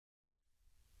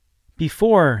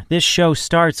Before this show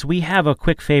starts, we have a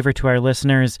quick favor to our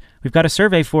listeners. We've got a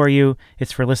survey for you.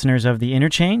 It's for listeners of The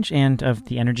Interchange and of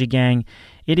the Energy Gang.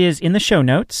 It is in the show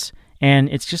notes, and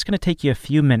it's just going to take you a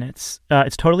few minutes.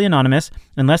 It's totally anonymous,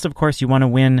 unless, of course, you want to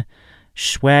win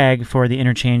swag for the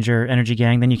Interchange or Energy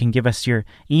Gang, then you can give us your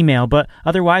email. But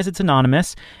otherwise, it's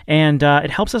anonymous, and it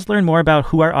helps us learn more about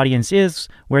who our audience is,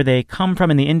 where they come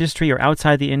from in the industry or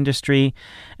outside the industry,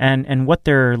 and what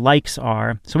their likes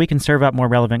are, so we can serve up more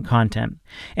relevant content.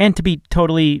 And to be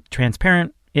totally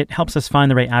transparent, it helps us find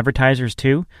the right advertisers,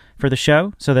 too, for the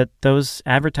show, so that those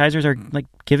advertisers are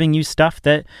giving you stuff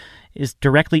that is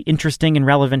directly interesting and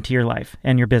relevant to your life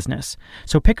and your business.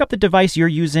 So pick up the device you're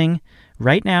using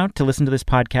right now to listen to this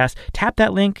podcast. Tap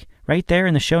that link right there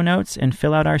in the show notes and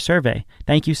fill out our survey.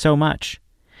 Thank you so much.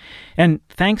 And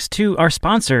thanks to our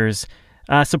sponsors.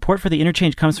 Support for the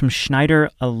Interchange comes from Schneider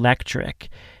Electric,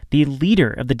 the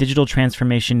leader of the digital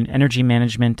transformation, energy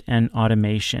management, and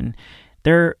automation.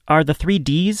 There are the 3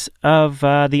 Ds of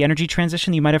the energy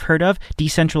transition you might have heard of: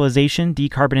 decentralization,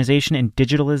 decarbonization, and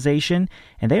digitalization,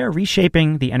 and they are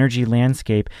reshaping the energy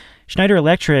landscape. Schneider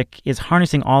Electric is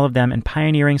harnessing all of them and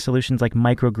pioneering solutions like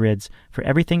microgrids for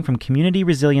everything from community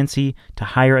resiliency to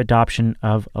higher adoption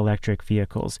of electric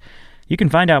vehicles. You can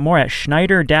find out more at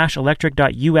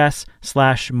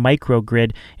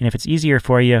schneider-electric.us/microgrid, and if it's easier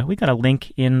for you, we got a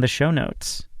link in the show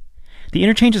notes. The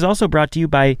Interchange is also brought to you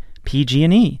by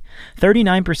PG&E.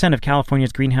 39% of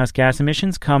California's greenhouse gas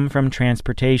emissions come from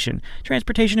transportation.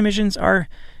 Transportation emissions are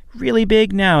really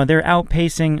big now. They're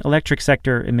outpacing electric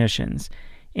sector emissions.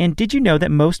 And did you know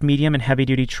that most medium and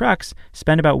heavy-duty trucks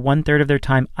spend about 1/3 of their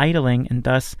time idling and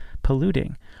thus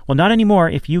polluting? Well, not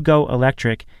anymore if you go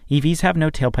electric. EVs have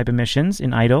no tailpipe emissions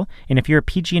in idle, and if you're a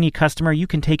PG&E customer, you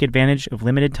can take advantage of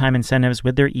limited-time incentives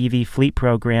with their EV fleet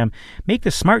program. Make the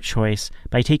smart choice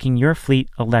by taking your fleet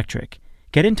electric.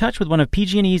 Get in touch with one of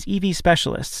PG&E's EV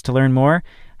specialists. To learn more,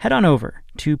 head on over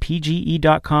to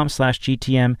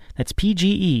pge.com/GTM. That's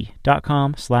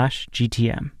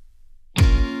pge.com/GTM.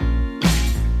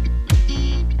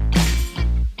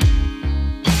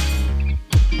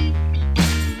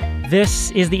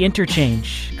 This is The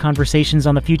Interchange, conversations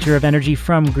on the future of energy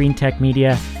from Green Tech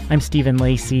Media. I'm Stephen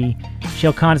Lacey.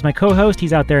 Shail Khan is my co-host.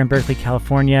 He's out there in Berkeley,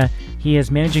 California. He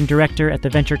is managing director at the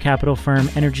venture capital firm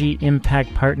Energy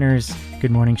Impact Partners.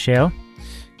 Good morning, Shail.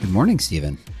 Good morning,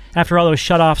 Stephen. After all those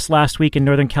shutoffs last week in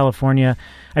Northern California,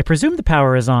 I presume the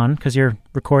power is on because you're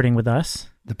recording with us.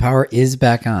 The power is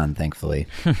back on, thankfully.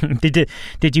 Did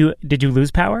you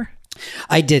lose power?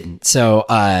 I didn't. So,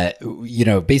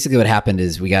 basically what happened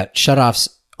is we got shutoffs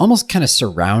almost kind of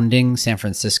surrounding San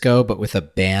Francisco, but with a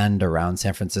band around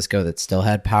San Francisco that still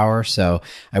had power. So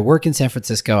I work in San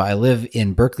Francisco. I live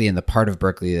in Berkeley, in the part of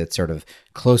Berkeley that's sort of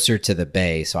closer to the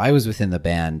bay. So I was within the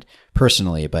band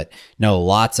personally, but know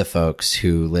lots of folks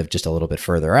who live just a little bit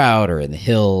further out or in the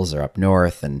hills or up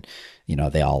north, and,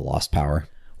 they all lost power.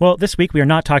 Well, this week we are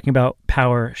not talking about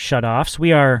power shutoffs.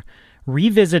 We are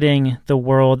revisiting the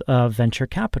world of venture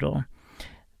capital.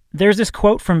 There's this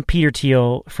quote from Peter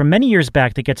Thiel from many years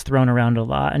back that gets thrown around a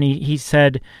lot. And he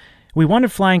said, "We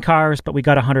wanted flying cars, but we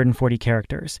got 140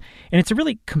 characters." And it's a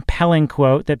really compelling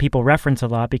quote that people reference a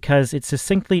lot because it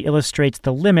succinctly illustrates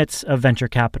the limits of venture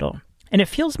capital. And it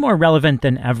feels more relevant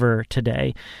than ever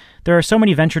today. There are so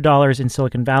many venture dollars in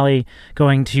Silicon Valley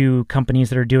going to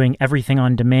companies that are doing everything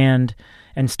on demand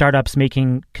and startups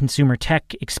making consumer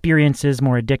tech experiences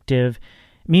more addictive.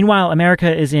 Meanwhile,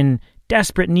 America is in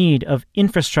desperate need of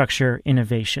infrastructure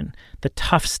innovation, the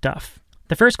tough stuff.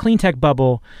 The first clean tech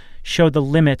bubble showed the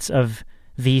limits of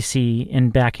VC in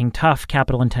backing tough,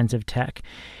 capital-intensive tech.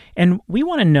 And we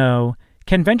want to know,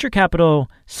 can venture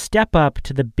capital step up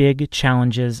to the big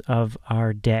challenges of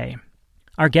our day?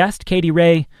 Our guest, Katie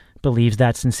Ray, believes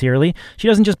that sincerely. She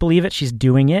doesn't just believe it, she's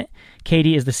doing it.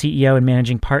 Katie is the CEO and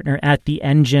managing partner at The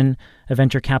Engine, a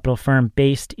venture capital firm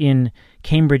based in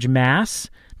Cambridge, Mass.,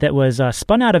 that was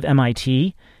spun out of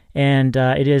MIT, and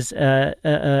it is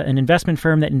an investment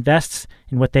firm that invests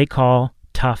in what they call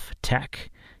tough tech.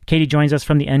 Katie joins us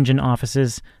from The Engine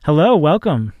offices. Hello,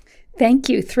 welcome. Thank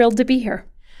you. Thrilled to be here.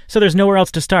 So there's nowhere else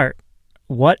to start.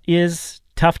 What is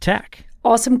tough tech?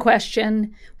 Awesome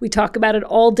question. We talk about it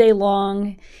all day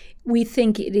long. We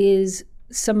think it is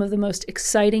some of the most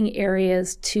exciting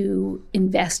areas to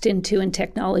invest into in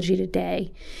technology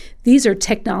today. These are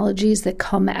technologies that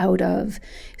come out of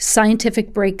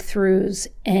scientific breakthroughs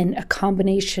and a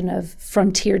combination of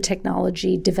frontier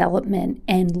technology development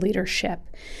and leadership.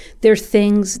 They're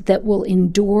things that will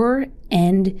endure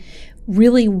and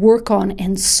really work on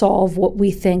and solve what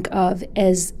we think of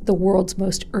as the world's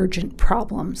most urgent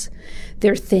problems.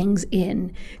 There are things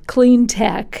in clean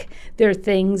tech, there are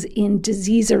things in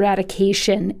disease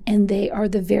eradication, and they are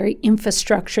the very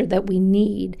infrastructure that we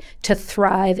need to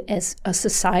thrive as a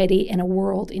society and a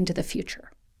world into the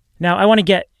future. Now, I want to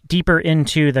get deeper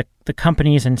into the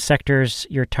companies and sectors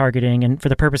you're targeting, and for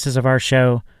the purposes of our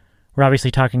show, we're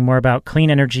obviously talking more about clean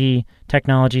energy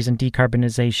technologies and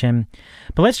decarbonization.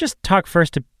 But let's just talk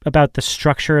first about the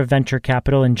structure of venture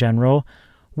capital in general.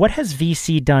 What has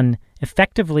VC done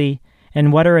effectively,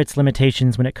 and what are its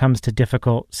limitations when it comes to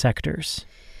difficult sectors?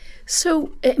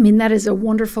 So, I mean, that is a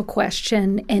wonderful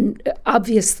question and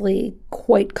obviously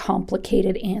quite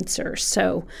complicated answer.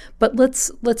 But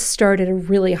let's start at a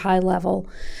really high level.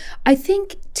 I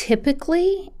think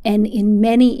typically, and in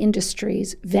many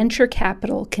industries, venture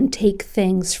capital can take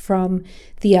things from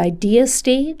the idea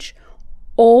stage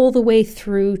all the way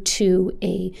through to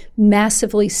a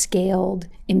massively scaled,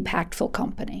 impactful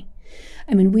company.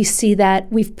 I mean, we see that,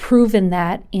 we've proven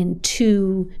that in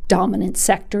two dominant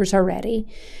sectors already.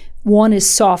 One is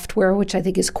software, which I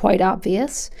think is quite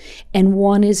obvious, and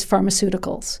one is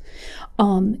pharmaceuticals.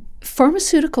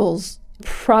 Pharmaceuticals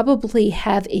probably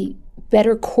have a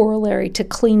better corollary to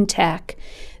clean tech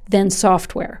than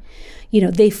software. You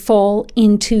know, they fall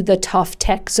into the tough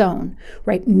tech zone,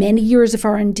 right? Many years of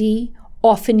R&D.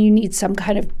 Often you need some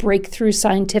kind of breakthrough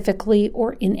scientifically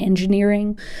or in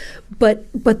engineering. But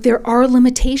there are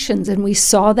limitations, and we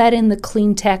saw that in the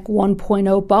clean tech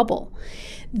 1.0 bubble,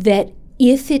 that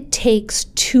if it takes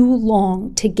too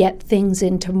long to get things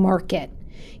into market,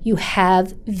 you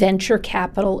have venture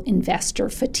capital investor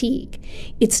fatigue.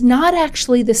 It's not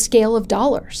actually the scale of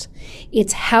dollars.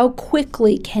 It's how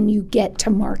quickly can you get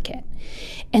to market.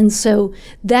 And so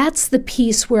that's the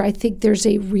piece where I think there's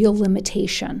a real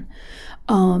limitation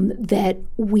that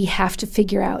we have to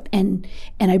figure out. And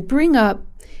I bring up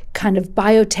kind of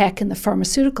biotech and the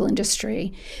pharmaceutical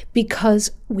industry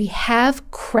because we have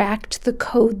cracked the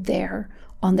code there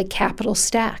on the capital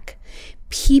stack.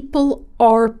 People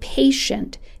are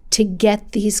patient to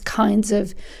get these kinds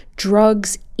of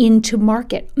drugs into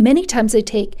market. Many times they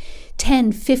take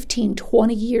 10, 15,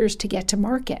 20 years to get to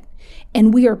market.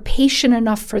 And we are patient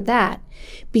enough for that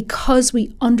because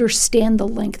we understand the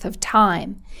length of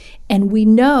time. And we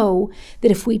know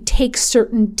that if we take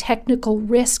certain technical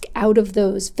risk out of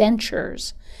those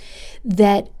ventures,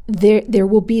 that there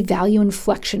will be value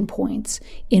inflection points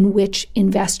in which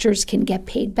investors can get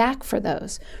paid back for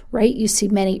those, right? You see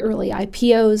many early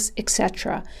IPOs, et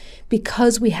cetera,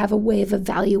 because we have a way of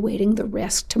evaluating the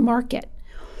risk to market.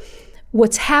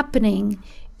 What's happening,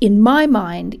 in my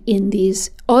mind, in these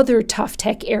other tough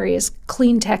tech areas,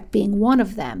 clean tech being one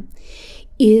of them,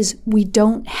 is we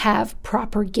don't have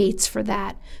proper gates for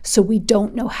that. So we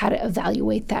don't know how to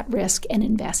evaluate that risk and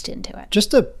invest into it. Just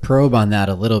to probe on that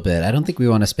a little bit, I don't think we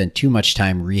want to spend too much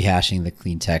time rehashing the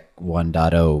Clean Tech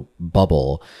 1.0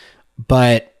 bubble,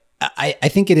 but I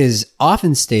think it is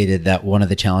often stated that one of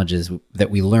the challenges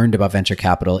that we learned about venture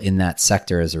capital in that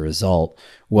sector as a result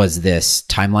was this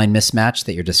timeline mismatch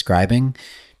that you're describing.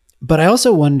 But I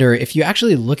also wonder if you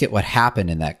actually look at what happened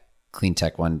in that Clean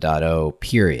Tech 1.0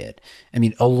 period. I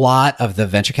mean, a lot of the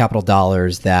venture capital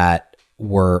dollars that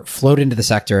were flowed into the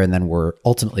sector and then were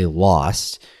ultimately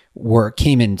lost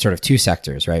came in sort of two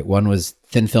sectors, right? One was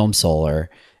thin film solar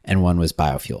and one was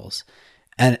biofuels.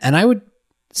 And I would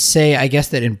say, I guess,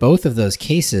 that in both of those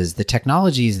cases, the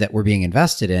technologies that were being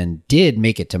invested in did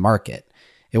make it to market.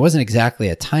 It wasn't exactly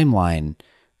a timeline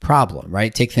problem,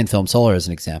 right? Take thin film solar as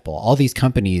an example. All these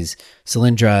companies,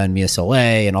 Solyndra and Mia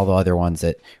Soleil and all the other ones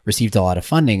that received a lot of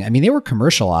funding, I mean, they were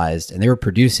commercialized and they were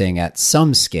producing at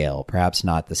some scale, perhaps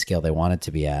not the scale they wanted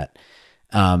to be at.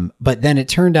 But then it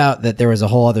turned out that there was a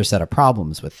whole other set of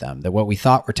problems with them, that what we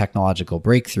thought were technological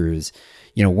breakthroughs,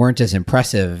 weren't as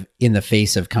impressive in the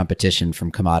face of competition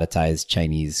from commoditized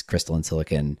Chinese crystalline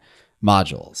silicon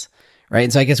modules, right?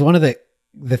 And so I guess one of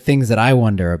the things that I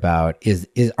wonder about is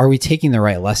are we taking the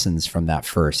right lessons from that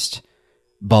first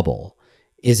bubble?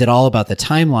 Is it all about the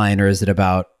timeline, or is it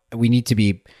about we need to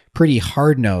be pretty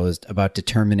hard-nosed about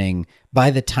determining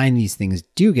by the time these things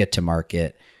do get to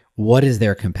market, what is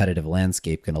their competitive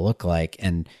landscape going to look like?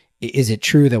 And is it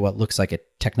true that what looks like a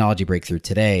technology breakthrough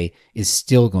today is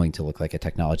still going to look like a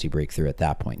technology breakthrough at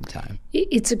that point in time?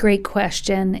 It's a great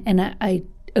question. And I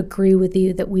agree with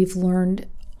you that we've learned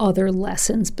other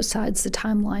lessons besides the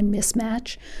timeline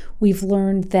mismatch. We've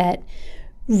learned that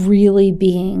really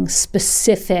being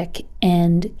specific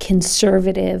and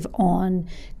conservative on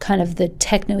kind of the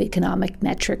techno-economic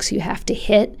metrics you have to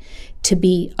hit to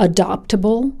be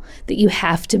adoptable, that you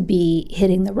have to be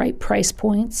hitting the right price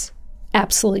points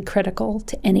absolutely critical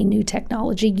to any new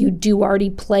technology. You do already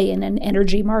play in an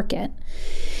energy market.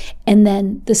 And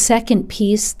then the second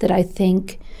piece that I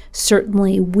think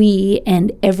certainly we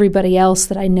and everybody else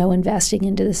that I know investing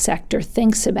into the sector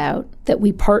thinks about, that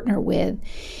we partner with,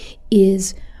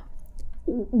 is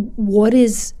what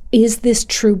is this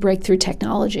true breakthrough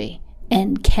technology?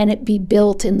 And can it be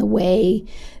built in the way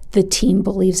the team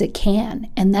believes it can?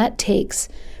 And that takes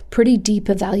pretty deep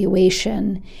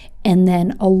evaluation and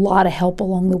then a lot of help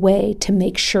along the way to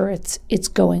make sure it's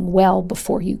going well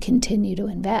before you continue to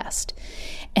invest.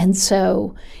 And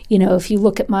so, if you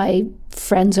look at my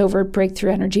friends over at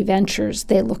Breakthrough Energy Ventures,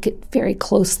 they look at very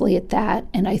closely at that.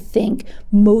 And I think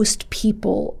most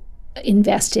people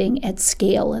investing at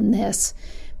scale in this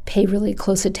pay really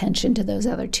close attention to those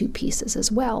other two pieces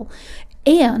as well.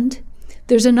 And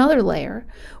there's another layer,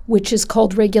 which is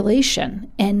called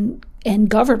regulation and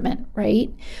government, right?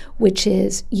 Which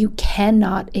is, you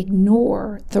cannot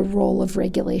ignore the role of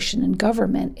regulation and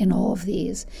government in all of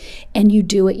these, and you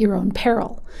do at your own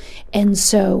peril. And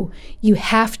so you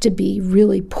have to be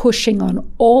really pushing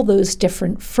on all those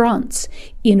different fronts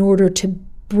in order to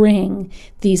bring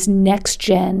these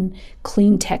next-gen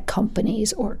clean tech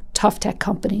companies or tough tech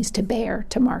companies to bear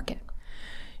to market.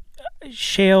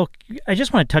 Shayle, I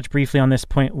just want to touch briefly on this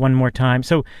point one more time.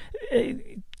 So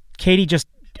Katie just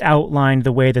outlined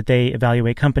the way that they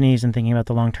evaluate companies and thinking about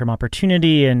the long-term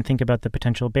opportunity and think about the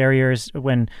potential barriers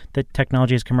when the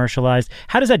technology is commercialized.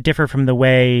 How does that differ from the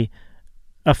way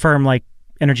a firm like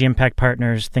Energy Impact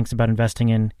Partners thinks about investing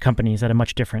in companies at a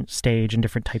much different stage and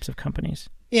different types of companies?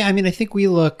 Yeah, I mean, I think we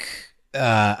look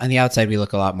on the outside, we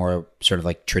look a lot more sort of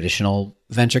like traditional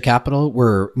venture capital.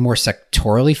 We're more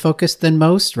sectorally focused than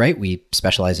most, right? We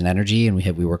specialize in energy and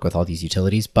we work with all these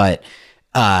utilities, but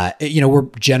we're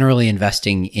generally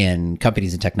investing in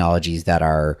companies and technologies that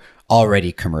are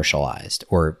already commercialized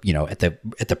or, at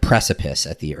the precipice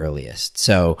at the earliest.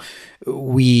 So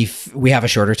we have a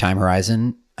shorter time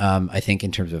horizon, I think,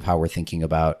 in terms of how we're thinking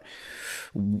about,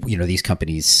 these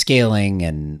companies scaling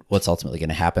and what's ultimately going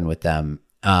to happen with them.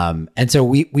 And so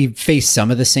we face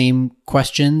some of the same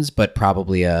questions, but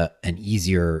probably an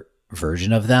easier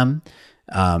version of them.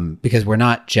 Because we're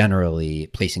not generally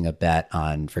placing a bet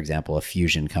on, for example, a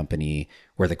fusion company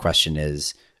where the question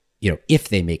is, if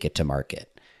they make it to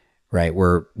market, right?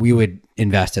 We would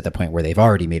invest at the point where they've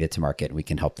already made it to market and we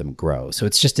can help them grow. So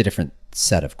it's just a different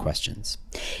set of questions.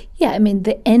 Yeah, I mean,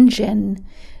 the engine,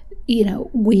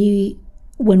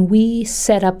 when we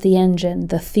set up the engine,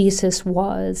 the thesis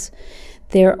was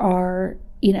there are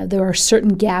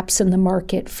certain gaps in the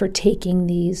market for taking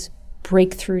these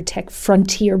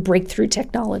frontier breakthrough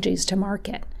technologies to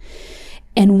market.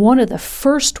 And one of the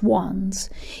first ones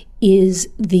is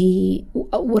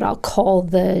what I'll call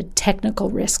the technical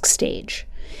risk stage.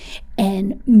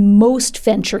 And most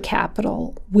venture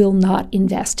capital will not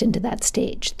invest into that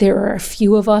stage. There are a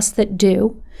few of us that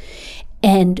do.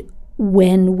 And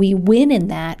when we win in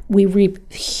that, we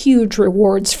reap huge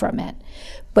rewards from it.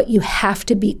 But you have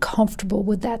to be comfortable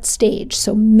with that stage.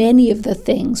 So many of the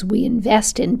things we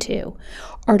invest into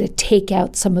are to take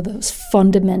out some of those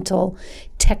fundamental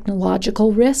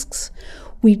technological risks.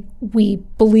 We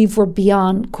believe we're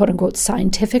beyond, quote unquote,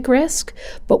 scientific risk,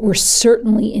 but we're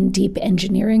certainly in deep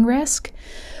engineering risk.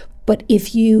 But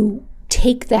if you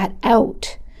take that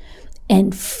out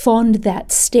and fund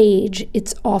that stage,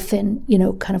 it's often,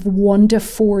 kind of 1 to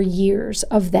 4 years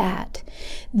of that.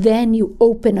 Then you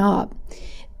open up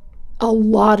a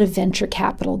lot of venture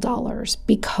capital dollars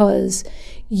because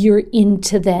you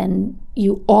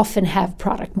often have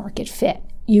product market fit.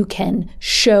 You can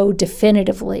show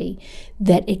definitively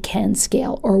that it can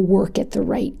scale or work at the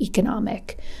right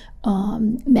economic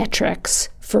metrics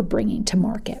for bringing to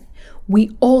market. We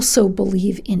also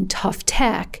believe in tough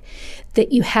tech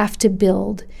that you have to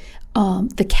build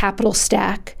the capital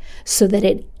stack so that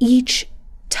at each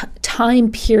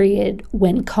time period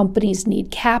when companies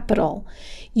need capital,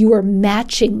 you are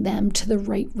matching them to the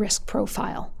right risk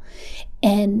profile.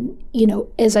 And,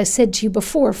 as I said to you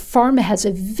before, pharma has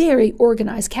a very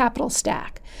organized capital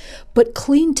stack, but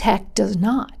clean tech does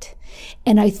not.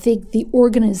 And I think the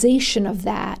organization of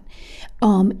that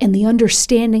and the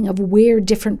understanding of where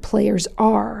different players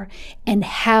are and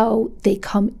how they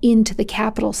come into the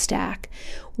capital stack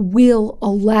will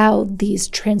allow these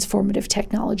transformative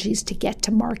technologies to get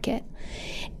to market.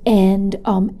 And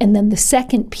then the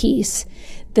second piece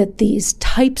that these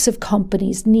types of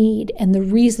companies need, and the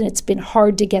reason it's been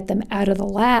hard to get them out of the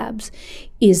labs,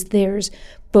 is there's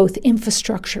both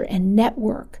infrastructure and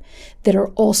network that are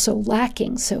also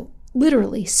lacking. So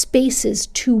literally spaces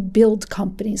to build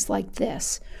companies like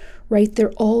this, right?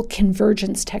 They're all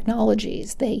convergence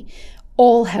technologies. They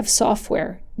all have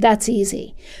software. That's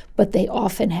easy. But they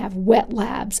often have wet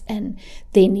labs, and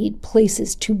they need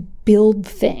places to build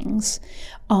things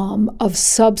of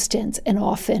substance, and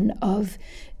often of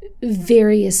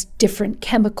various different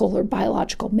chemical or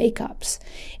biological makeups.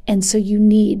 And so you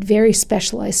need very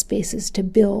specialized spaces to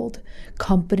build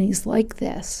companies like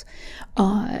this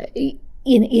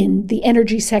in the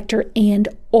energy sector and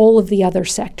all of the other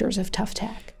sectors of tough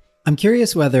tech. I'm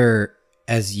curious whether,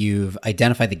 as you've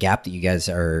identified the gap that you guys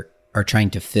are trying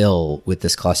to fill with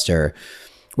this cluster,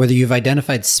 whether you've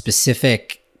identified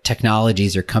specific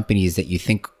technologies or companies that you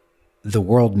think the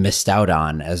world missed out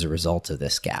on as a result of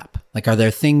this gap. Like, are there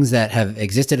things that have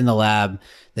existed in the lab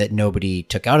that nobody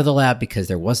took out of the lab because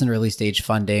there wasn't early stage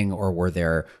funding, or were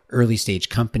there early stage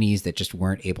companies that just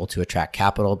weren't able to attract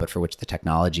capital, but for which the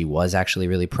technology was actually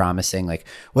really promising? Like,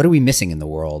 what are we missing in the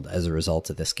world as a result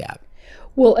of this gap?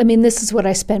 Well, I mean, this is what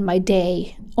I spend my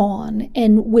day on,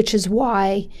 and which is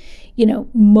why,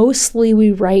 mostly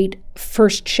we write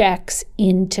first checks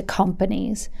into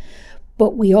companies.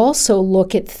 But we also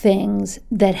look at things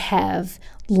that have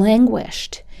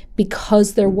languished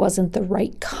because there wasn't the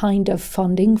right kind of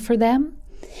funding for them.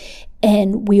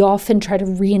 And we often try to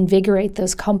reinvigorate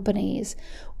those companies,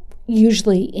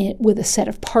 usually with a set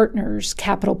of partners,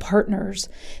 capital partners,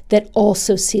 that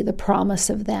also see the promise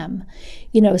of them.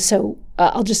 So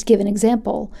I'll just give an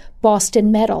example.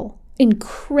 Boston Metal,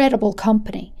 incredible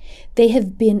company. They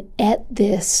have been at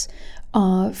this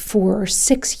for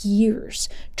 6 years,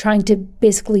 trying to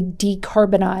basically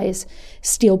decarbonize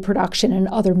steel production and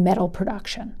other metal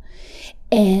production.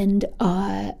 And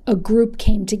a group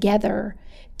came together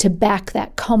to back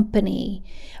that company.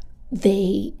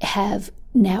 They have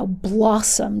now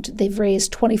blossomed. They've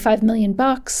raised $25 million.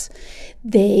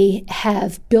 They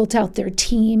have built out their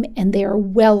team, and they are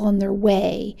well on their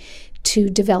way to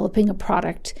developing a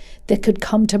product that could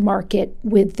come to market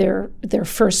with their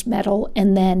first metal,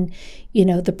 and then,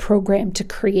 the program to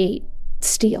create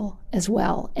steel as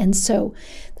well. And so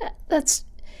that's,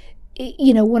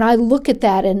 when I look at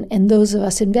that, and those of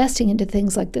us investing into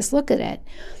things like this look at it,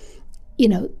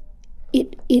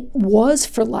 it was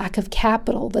for lack of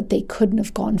capital that they couldn't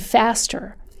have gone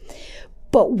faster.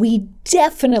 But we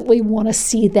definitely want to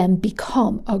see them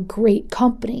become a great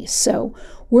company. So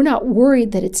we're not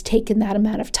worried that it's taken that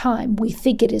amount of time. We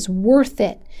think it is worth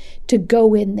it to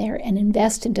go in there and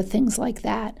invest into things like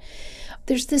that.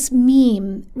 There's this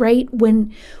meme, right?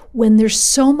 When there's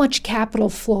so much capital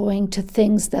flowing to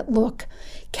things that look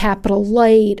capital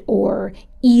light or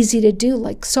easy to do,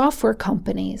 like software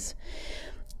companies,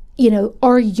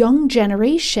 our young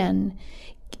generation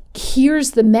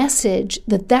hears the message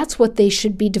that that's what they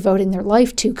should be devoting their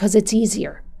life to because it's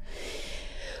easier.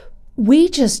 We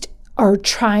just are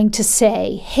trying to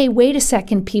say, hey, wait a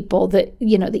second, people, that,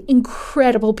 the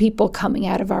incredible people coming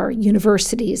out of our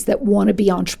universities that want to be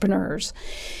entrepreneurs.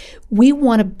 We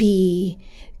want to be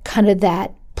kind of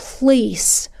that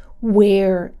place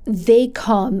where they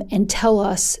come and tell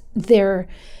us their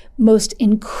most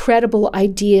incredible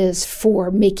ideas for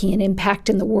making an impact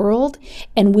in the world.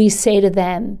 And we say to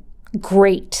them,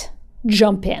 great,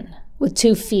 jump in with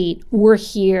 2 feet. We're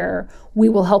here. We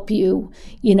will help you,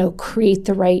 create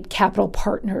the right capital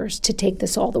partners to take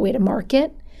this all the way to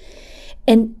market.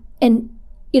 And I'm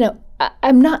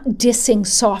not dissing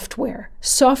software.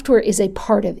 Software is a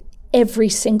part of every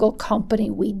single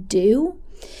company we do.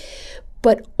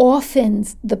 But often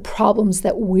the problems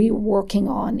that we're working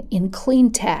on in clean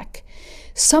tech,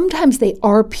 sometimes they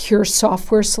are pure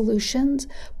software solutions,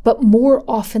 but more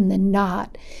often than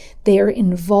not, they are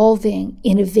involving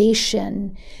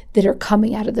innovation that are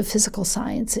coming out of the physical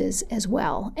sciences as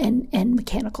well, and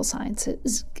mechanical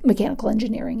sciences, mechanical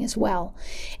engineering as well.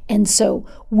 And so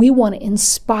we want to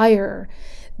inspire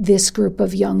this group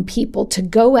of young people to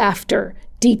go after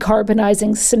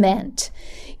decarbonizing cement,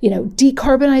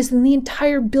 decarbonizing the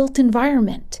entire built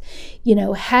environment.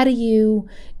 How do you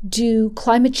do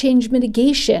climate change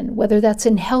mitigation, whether that's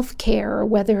in healthcare or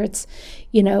whether it's,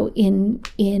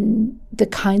 in the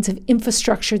kinds of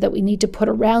infrastructure that we need to put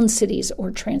around cities or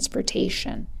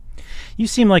transportation. You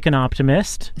seem like an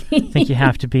optimist. I think you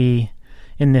have to be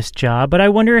in this job. But I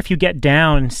wonder if you get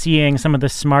down seeing some of the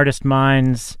smartest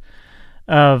minds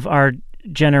of our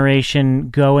generation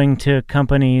going to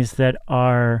companies that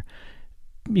are,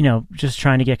 just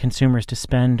trying to get consumers to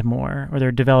spend more, or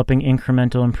they're developing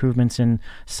incremental improvements in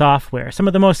software. Some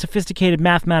of the most sophisticated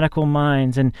mathematical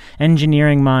minds and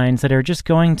engineering minds that are just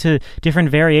going to different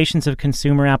variations of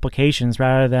consumer applications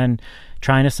rather than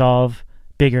trying to solve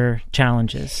bigger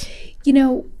challenges.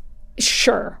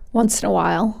 Sure, once in a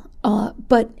while.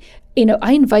 But,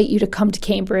 I invite you to come to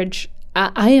Cambridge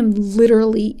I am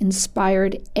literally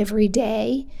inspired every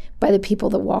day by the people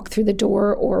that walk through the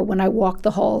door, or when I walk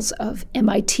the halls of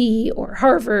MIT or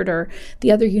Harvard or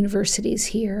the other universities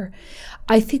here.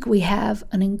 I think we have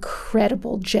an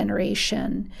incredible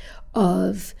generation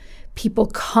of people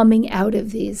coming out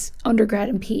of these undergrad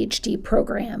and PhD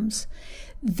programs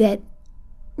that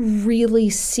really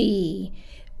see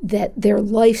that their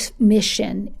life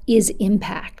mission is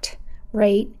impact,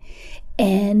 right?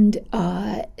 And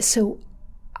so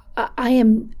I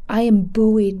am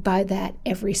buoyed by that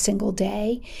every single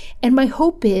day. And my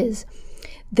hope is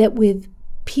that with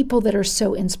people that are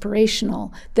so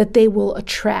inspirational, that they will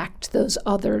attract those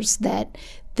others that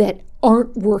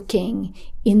aren't working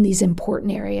in these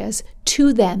important areas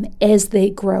to them as they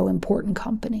grow important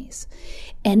companies.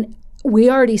 And we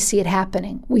already see it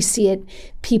happening. We see it,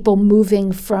 people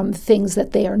moving from things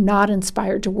that they are not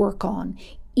inspired to work on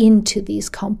into these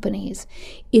companies.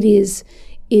 It is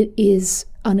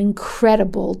an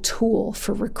incredible tool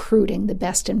for recruiting the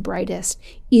best and brightest,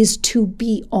 is to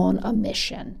be on a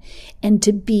mission and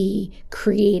to be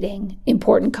creating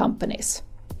important companies.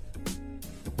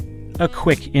 A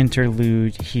quick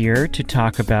interlude here to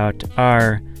talk about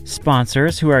our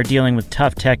sponsors who are dealing with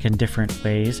tough tech in different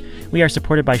ways. We are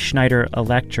supported by Schneider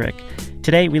Electric.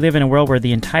 Today, we live in a world where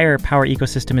the entire power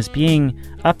ecosystem is being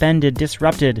upended,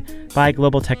 disrupted by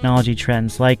global technology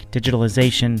trends like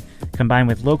digitalization, combined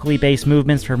with locally based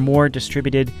movements for more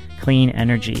distributed, clean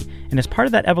energy. And as part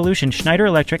of that evolution, Schneider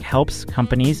Electric helps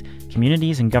companies,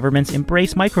 communities, and governments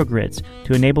embrace microgrids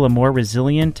to enable a more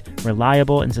resilient,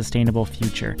 reliable, and sustainable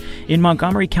future. In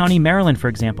Montgomery County, Maryland, for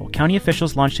example, county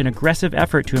officials launched an aggressive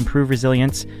effort to improve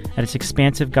resilience at its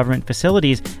expansive government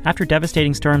facilities after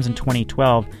devastating storms in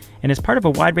 2012. And as part of a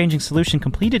wide-ranging solution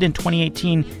completed in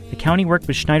 2018, the county worked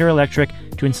with Schneider Electric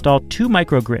to install 2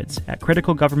 microgrids at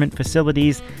critical government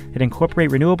facilities that incorporate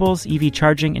renewables, EV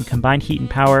charging, and combined heat and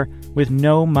power with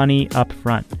no money up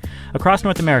front. Across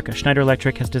North America, Schneider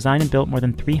Electric has designed and built more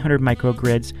than 300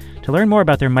 microgrids. To learn more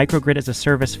about their microgrid as a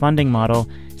service funding model,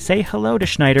 say hello to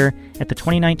Schneider at the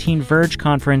 2019 Verge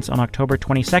Conference on October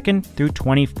 22nd through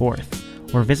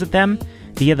 24th, or visit them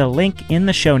via the link in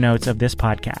the show notes of this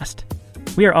podcast.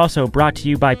 We are also brought to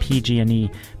you by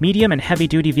PG&E. Medium and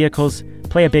heavy-duty vehicles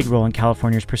play a big role in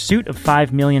California's pursuit of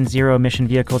 5 million zero-emission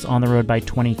vehicles on the road by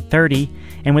 2030.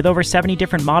 And with over 70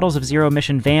 different models of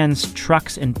zero-emission vans,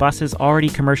 trucks, and buses already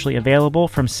commercially available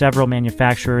from several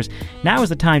manufacturers, now is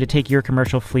the time to take your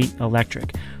commercial fleet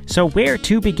electric. So where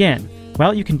to begin?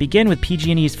 Well, you can begin with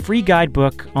PG&E's free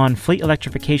guidebook on fleet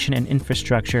electrification and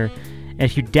infrastructure. And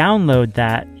if you download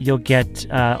that, you'll get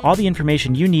all the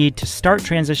information you need to start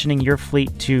transitioning your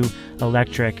fleet to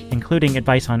electric, including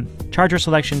advice on charger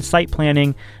selection, site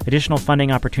planning, additional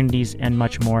funding opportunities, and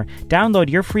much more. Download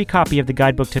your free copy of the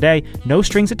guidebook today, no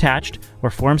strings attached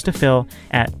or forms to fill,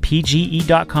 at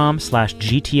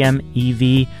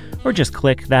pge.com/GTMEV, or just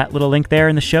click that little link there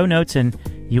in the show notes and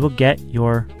you will get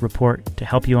your report to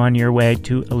help you on your way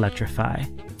to electrify.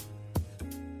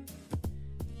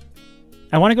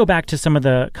 I want to go back to some of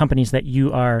the companies that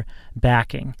you are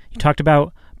backing. You talked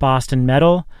about Boston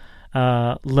Metal,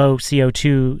 low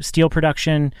CO2 steel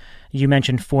production. You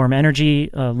mentioned Form Energy,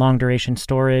 long-duration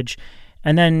storage.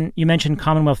 And then you mentioned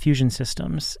Commonwealth Fusion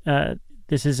Systems.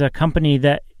 This is a company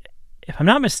that, if I'm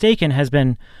not mistaken, has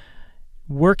been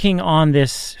working on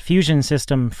this fusion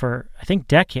system for, I think,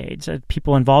 decades.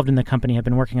 People involved in the company have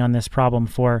been working on this problem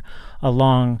for a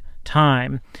long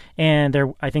time, and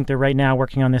I think they're right now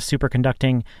working on this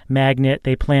superconducting magnet.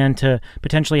 They plan to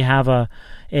potentially have a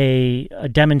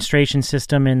demonstration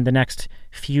system in the next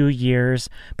few years.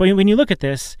 But when you look at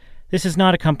this is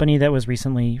not a company that was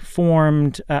recently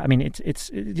formed.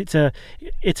 It's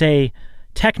a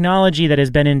technology that has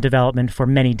been in development for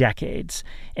many decades.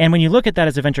 And when you look at that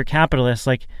as a venture capitalist,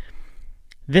 like,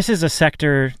 this is a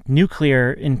sector,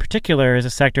 nuclear in particular, is a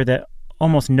sector that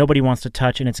almost nobody wants to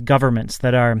touch, and it's governments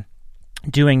that are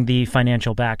doing the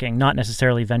financial backing, not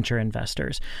necessarily venture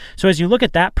investors. So as you look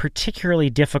at that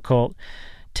particularly difficult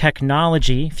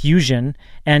technology, fusion,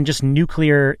 and just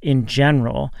nuclear in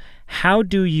general, how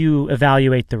do you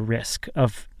evaluate the risk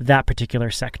of that particular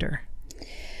sector?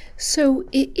 So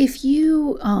if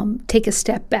you take a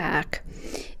step back,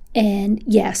 and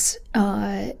yes,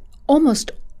 almost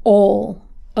all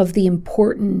of the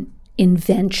important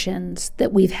inventions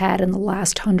that we've had in the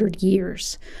last 100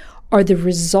 years are the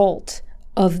result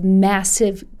of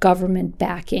massive government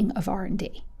backing of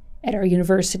R&D at our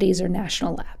universities or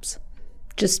national labs.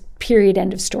 Just period,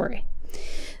 end of story.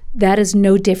 That is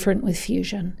no different with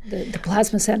fusion. The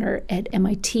Plasma Center at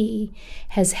MIT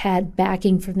has had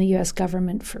backing from the U.S.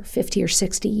 government for 50 or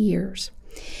 60 years.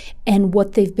 And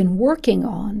what they've been working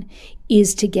on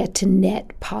is to get to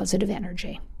net positive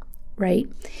energy, right?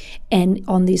 And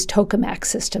on these tokamak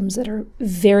systems that are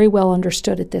very well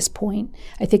understood at this point,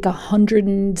 I think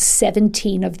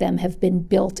 117 of them have been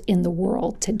built in the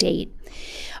world to date.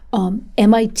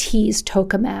 MIT's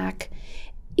tokamak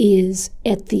is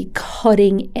at the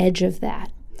cutting edge of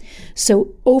that.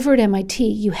 So over at MIT,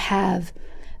 you have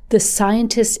the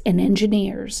scientists and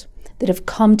engineers that have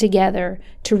come together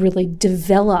to really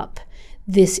develop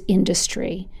this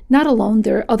industry. Not alone,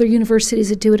 there are other universities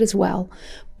that do it as well,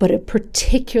 but a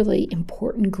particularly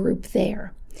important group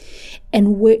there.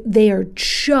 And we're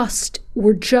just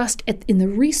in the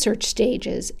research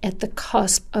stages at the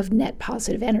cusp of net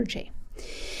positive energy.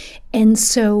 And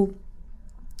so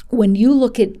when you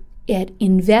look at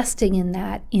investing in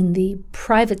that in the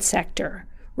private sector,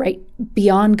 right,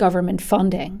 beyond government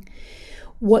funding,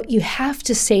 what you have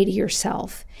to say to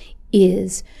yourself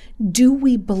is, do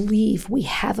we believe we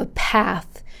have a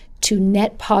path to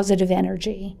net positive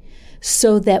energy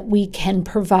so that we can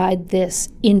provide this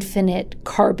infinite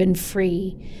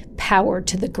carbon-free power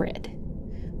to the grid,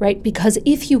 right? Because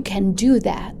if you can do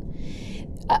that,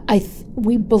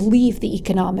 we believe the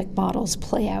economic models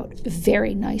play out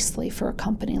very nicely for a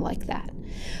company like that.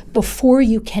 Before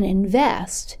you can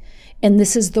invest, and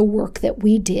this is the work that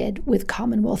we did with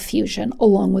Commonwealth Fusion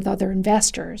along with other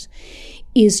investors,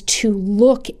 is to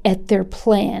look at their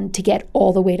plan to get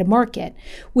all the way to market,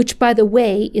 which, by the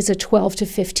way, is a 12 to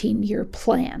 15-year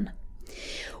plan,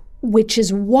 which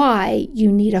is why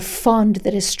you need a fund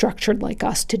that is structured like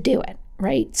us to do it,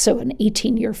 right? So an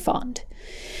 18-year fund.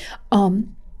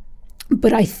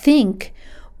 But I think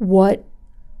what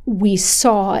we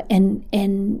saw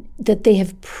and that they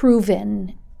have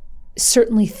proven,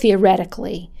 certainly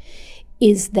theoretically,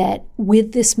 is that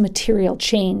with this material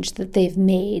change that they've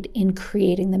made in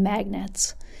creating the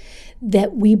magnets,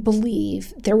 that we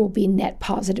believe there will be net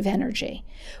positive energy.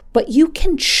 But you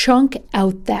can chunk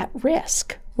out that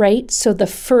risk, right? So the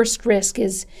first risk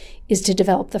is to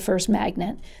develop the first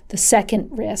magnet. The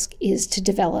second risk is to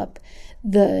develop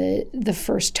the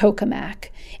first tokamak,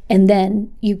 and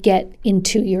then you get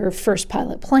into your first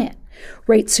pilot plant,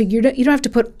 right? So you don't have to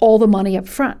put all the money up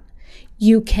front.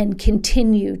 You can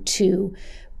continue to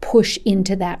push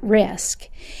into that risk.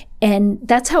 And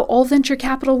that's how all venture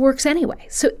capital works anyway.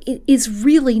 So it is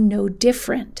really no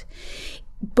different.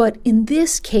 But in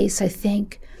this case, I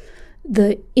think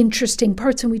the interesting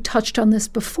parts, and we touched on this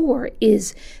before,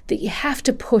 is that you have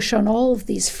to push on all of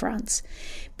these fronts,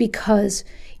 because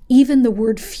even the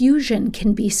word fusion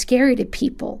can be scary to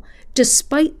people,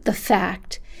 despite the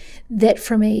fact that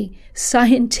from a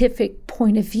scientific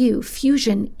point of view,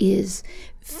 fusion is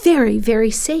very, very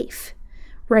safe,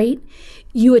 right?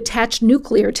 You attach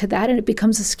nuclear to that and it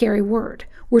becomes a scary word.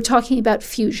 We're talking about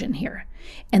fusion here,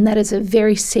 and that is a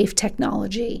very safe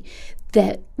technology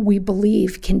that we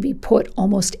believe can be put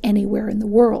almost anywhere in the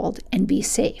world and be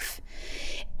safe.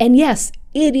 And yes,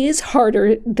 it is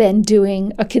harder than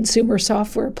doing a consumer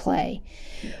software play,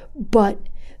 but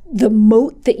the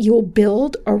moat that you'll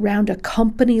build around a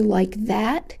company like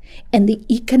that and the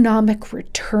economic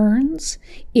returns,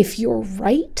 if you're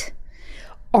right,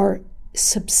 are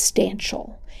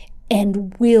substantial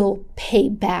and will pay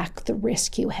back the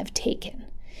risk you have taken.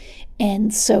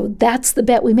 And so that's the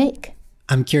bet we make.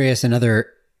 I'm curious, another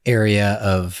area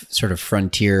of sort of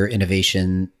frontier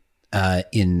innovation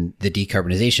in the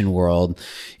decarbonization world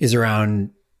is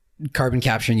around carbon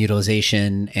capture and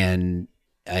utilization, and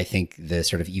I think the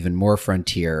sort of even more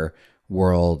frontier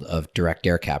world of direct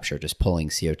air capture, just pulling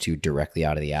CO2 directly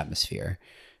out of the atmosphere.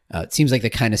 It seems like the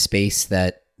kind of space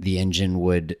that the engine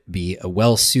would be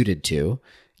well suited to,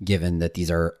 given that these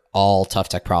are all tough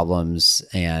tech problems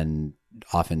and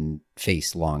often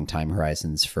face long time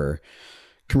horizons for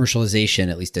commercialization,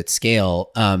 at least at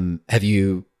scale. Have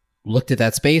you looked at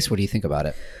that space? What do you think about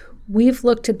it? We've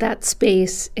looked at that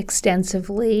space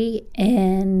extensively,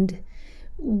 and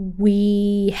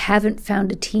we haven't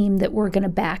found a team that we're going to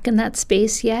back in that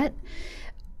space yet,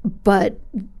 but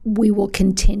we will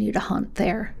continue to hunt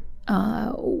there.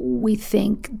 We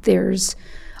think there's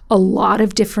a lot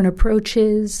of different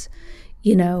approaches,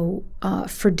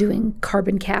 for doing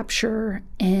carbon capture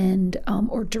and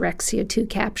or direct CO2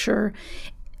 capture.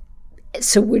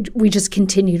 So we just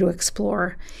continue to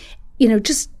explore.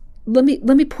 Just let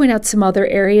me point out some other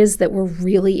areas that we're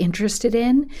really interested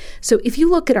in. So if you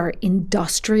look at our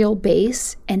industrial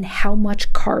base and how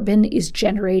much carbon is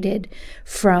generated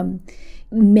from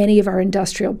many of our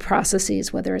industrial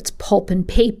processes, whether it's pulp and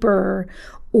paper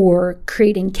or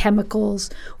creating chemicals.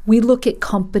 We look at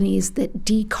companies that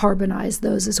decarbonize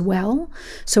those as well.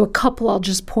 So a couple I'll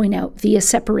just point out, Via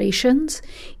Separations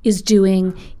is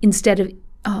doing, instead of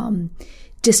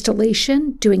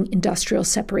distillation, doing industrial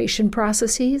separation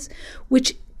processes,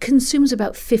 which consumes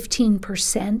about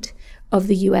 15% of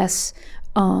the U.S.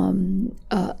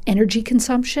 Energy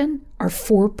consumption are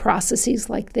for processes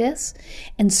like this.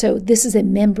 And so this is a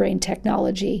membrane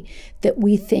technology that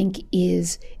we think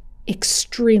is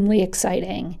extremely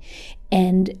exciting.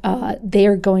 And they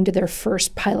are going to their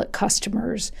first pilot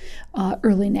customers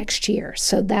early next year.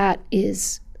 So that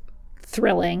is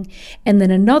thrilling. And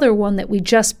then another one that we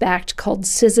just backed called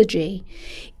Syzygy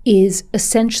is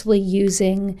essentially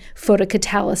using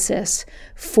photocatalysis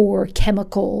for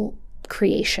chemical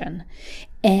creation,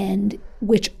 and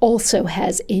which also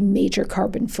has a major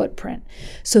carbon footprint.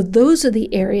 So those are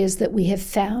the areas that we have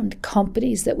found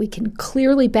companies that we can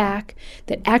clearly back,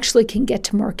 that actually can get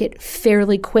to market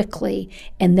fairly quickly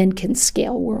and then can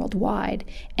scale worldwide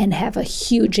and have a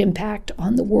huge impact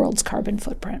on the world's carbon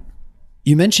footprint.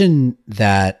 You mentioned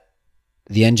that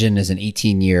the Engine is an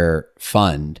 18-year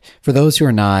fund. For those who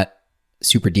are not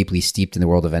super deeply steeped in the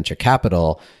world of venture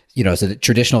capital, so the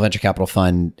traditional venture capital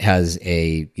fund has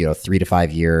a 3 to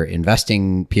 5 year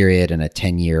investing period and a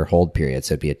 10-year hold period.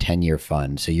 So it'd be a 10-year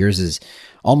fund. So yours is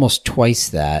almost twice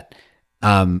that.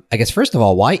 I guess, first of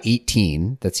all, why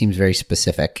 18? That seems very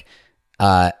specific.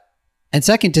 And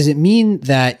second, does it mean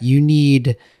that you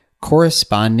need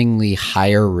correspondingly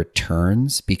higher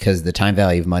returns because the time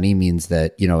value of money means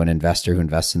that, an investor who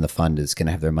invests in the fund is going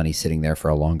to have their money sitting there for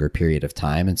a longer period of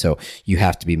time. And so you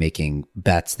have to be making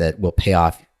bets that will pay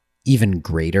off even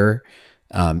greater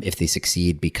if they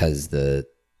succeed because the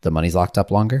money's locked up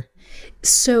longer?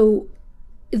 So,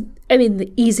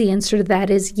 the easy answer to that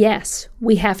is yes.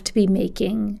 We have to be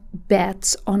making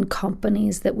bets on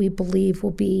companies that we believe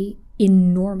will be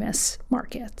enormous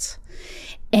markets,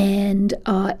 and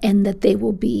that they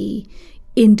will be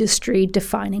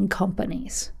industry-defining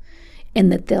companies,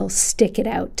 and that they'll stick it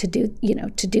out to do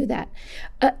that.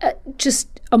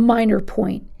 Just a minor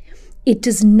point. It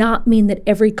does not mean that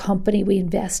every company we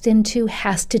invest into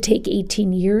has to take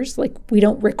 18 years. Like, we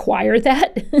don't require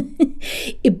that.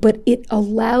 But it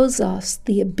allows us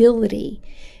the ability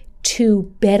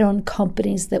to bet on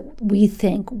companies that we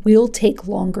think will take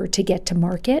longer to get to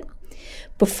market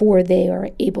before they are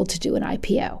able to do an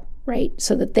IPO, right?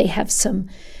 So that they have some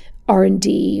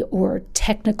R&D or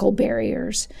technical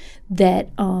barriers that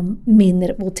mean that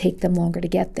it will take them longer to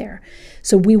get there.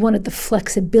 So we wanted the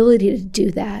flexibility to do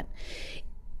that.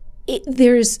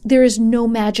 There is no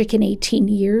magic in 18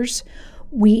 years.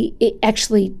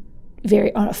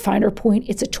 On a finer point,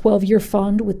 it's a 12-year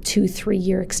fund with 2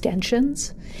 3-year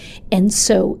extensions. And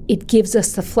so it gives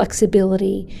us the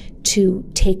flexibility to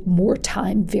take more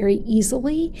time very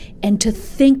easily and to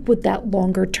think with that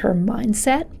longer-term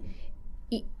mindset.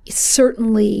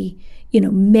 Certainly,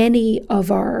 many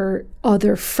of our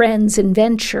other friends in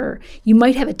venture, you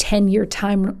might have a 10-year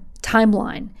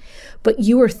timeline, but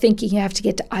you are thinking you have to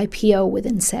get to IPO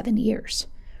within 7 years,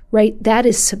 right? That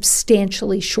is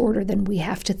substantially shorter than we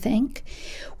have to think,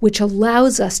 which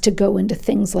allows us to go into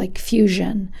things like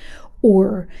fusion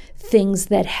or things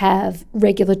that have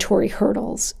regulatory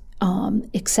hurdles,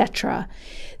 et cetera,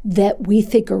 that we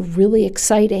think are really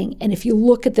exciting. And if you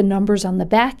look at the numbers on the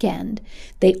back end,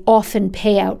 they often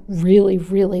pay out really,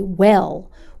 really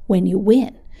well when you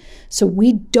win. So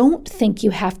we don't think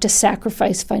you have to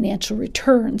sacrifice financial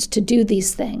returns to do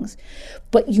these things,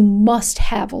 but you must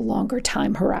have a longer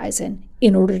time horizon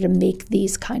in order to make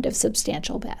these kind of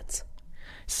substantial bets.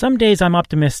 Some days I'm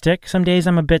optimistic, some days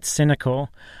I'm a bit cynical.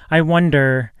 I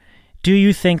wonder, do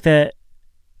you think that,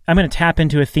 I'm going to tap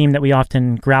into a theme that we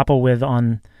often grapple with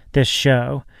on this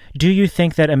show. Do you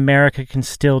think that America can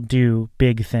still do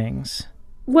big things?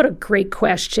 What a great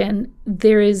question.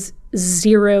 There is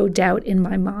zero doubt in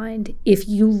my mind. If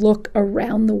you look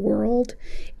around the world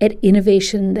at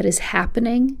innovation that is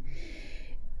happening,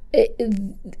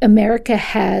 America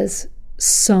has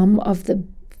some of the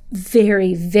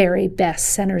very, very best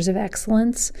centers of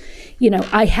excellence.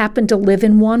 I happen to live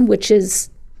in one, which is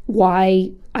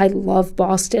why I love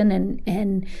Boston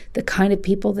and the kind of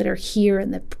people that are here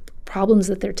and the problems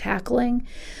that they're tackling.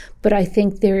 But I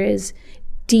think there is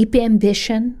deep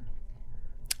ambition.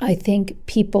 I think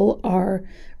people are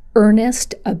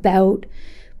earnest about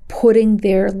putting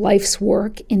their life's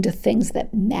work into things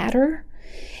that matter.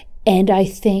 And I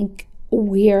think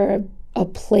we're a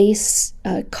place,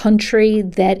 a country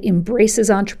that embraces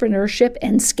entrepreneurship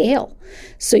and scale.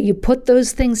 So you put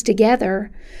those things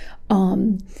together.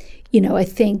 I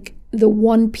think the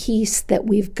one piece that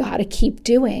we've got to keep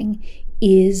doing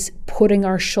is putting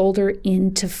our shoulder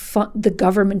into the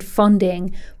government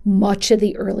funding much of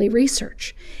the early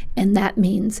research. And that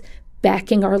means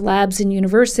backing our labs and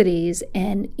universities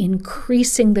and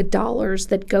increasing the dollars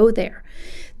that go there.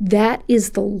 That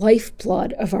is the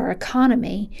lifeblood of our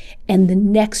economy and the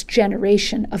next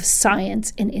generation of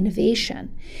science and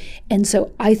innovation. And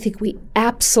so I think we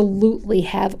absolutely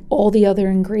have all the other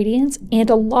ingredients and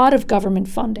a lot of government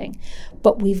funding,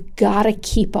 but we've got to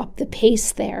keep up the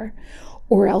pace there,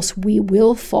 or else we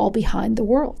will fall behind the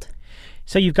world.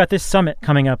 So you've got this summit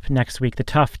coming up next week, the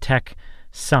Tough Tech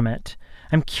Summit.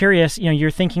 I'm curious, you're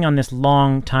thinking on this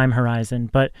long time horizon,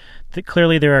 but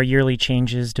clearly there are yearly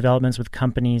changes, developments with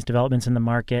companies, developments in the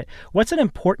market. What's an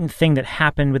important thing that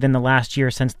happened within the last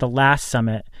year since the last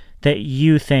summit that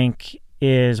you think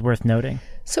is worth noting?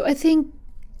 So I think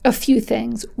a few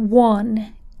things.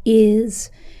 One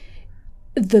is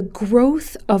the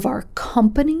growth of our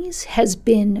companies has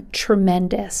been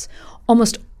tremendous.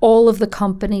 Almost all of the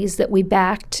companies that we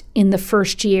backed in the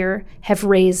first year have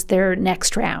raised their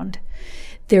next round.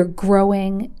 They're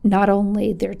growing not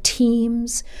only their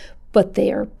teams, but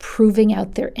they are proving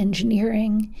out their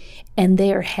engineering, and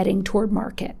they are heading toward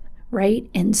market, right?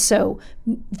 And so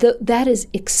that is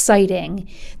exciting.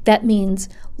 That means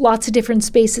lots of different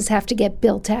spaces have to get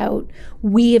built out.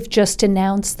 We have just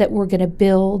announced that we're going to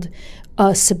build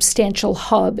a substantial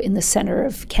hub in the center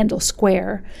of Kendall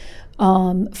Square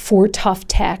for tough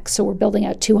tech. So we're building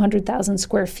out 200,000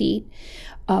 square feet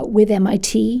with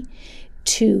MIT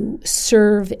to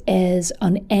serve as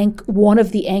one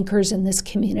of the anchors in this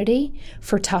community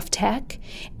for tough tech.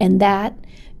 And that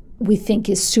we think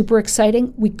is super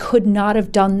exciting. We could not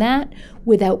have done that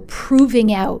without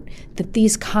proving out that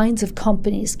these kinds of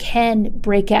companies can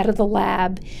break out of the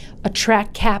lab,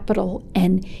 attract capital,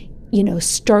 and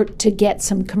start to get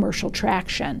some commercial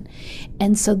traction.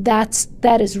 And so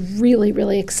that is really,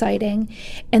 really exciting.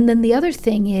 And then the other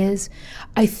thing is,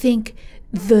 I think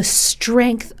the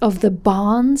strength of the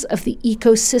bonds of the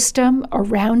ecosystem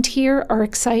around here are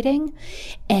exciting.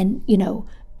 And,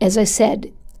 as I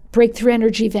said, Breakthrough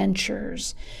Energy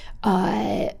Ventures,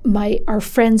 our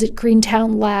friends at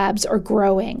Greentown Labs are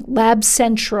growing. Lab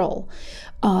Central,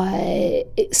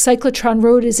 Cyclotron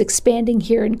Road is expanding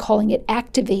here and calling it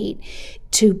Activate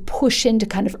to push into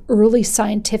kind of early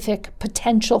scientific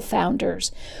potential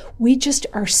founders. We just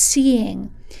are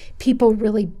seeing people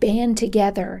really band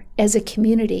together as a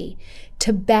community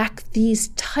to back these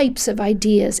types of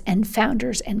ideas and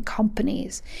founders and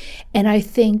companies. And I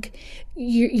think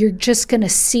you're just going to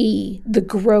see the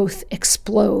growth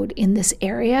explode in this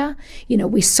area.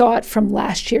 We saw it from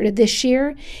last year to this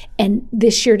year, and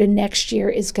this year to next year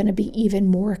is going to be even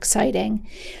more exciting.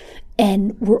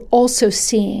 And we're also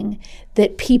seeing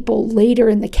that people later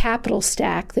in the capital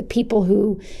stack, the people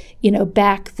who,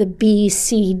 back the B,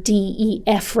 C, D, E,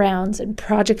 F rounds and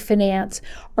project finance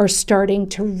are starting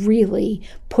to really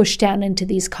push down into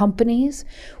these companies,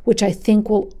 which I think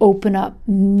will open up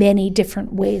many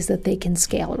different ways that they can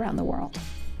scale around the world.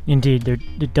 Indeed,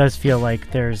 it does feel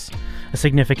like there's a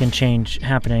significant change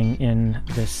happening in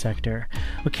this sector.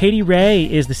 Well, Katie Ray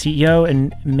is the CEO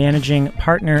and managing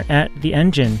partner at The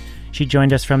Engine. She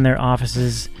joined us from their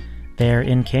offices there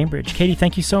in Cambridge. Katie,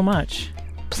 thank you so much.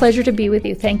 Pleasure to be with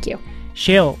you. Thank you.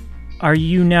 Shail, are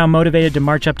you now motivated to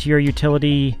march up to your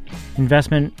utility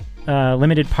investment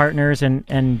limited partners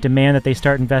and demand that they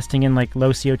start investing in like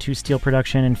low CO2 steel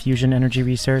production and fusion energy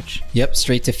research? Yep,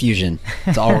 straight to fusion.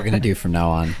 That's all we're going to do from now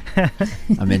on.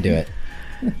 I'm into it.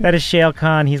 That is Shail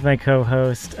Khan. He's my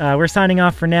co-host. We're signing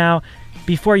off for now.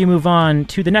 Before you move on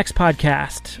to the next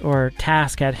podcast or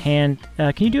task at hand,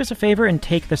 can you do us a favor and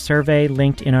take the survey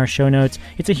linked in our show notes?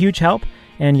 It's a huge help,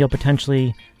 and you'll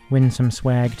potentially win some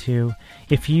swag too.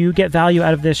 If you get value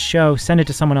out of this show, send it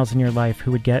to someone else in your life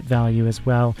who would get value as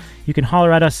well. You can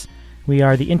holler at us. We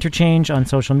are The Interchange on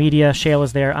social media. Shail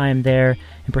is there. I am there.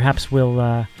 And perhaps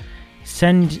we'll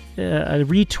send a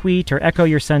retweet or echo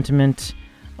your sentiment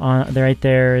right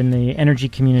there in the energy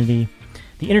community.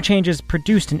 The Interchange is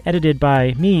produced and edited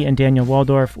by me and Daniel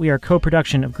Waldorf. We are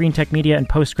co-production of Green Tech Media and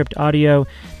Postscript Audio.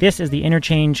 This is the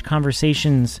Interchange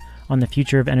Conversations on the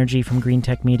Future of Energy from Green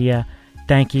Tech Media.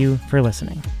 Thank you for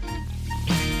listening.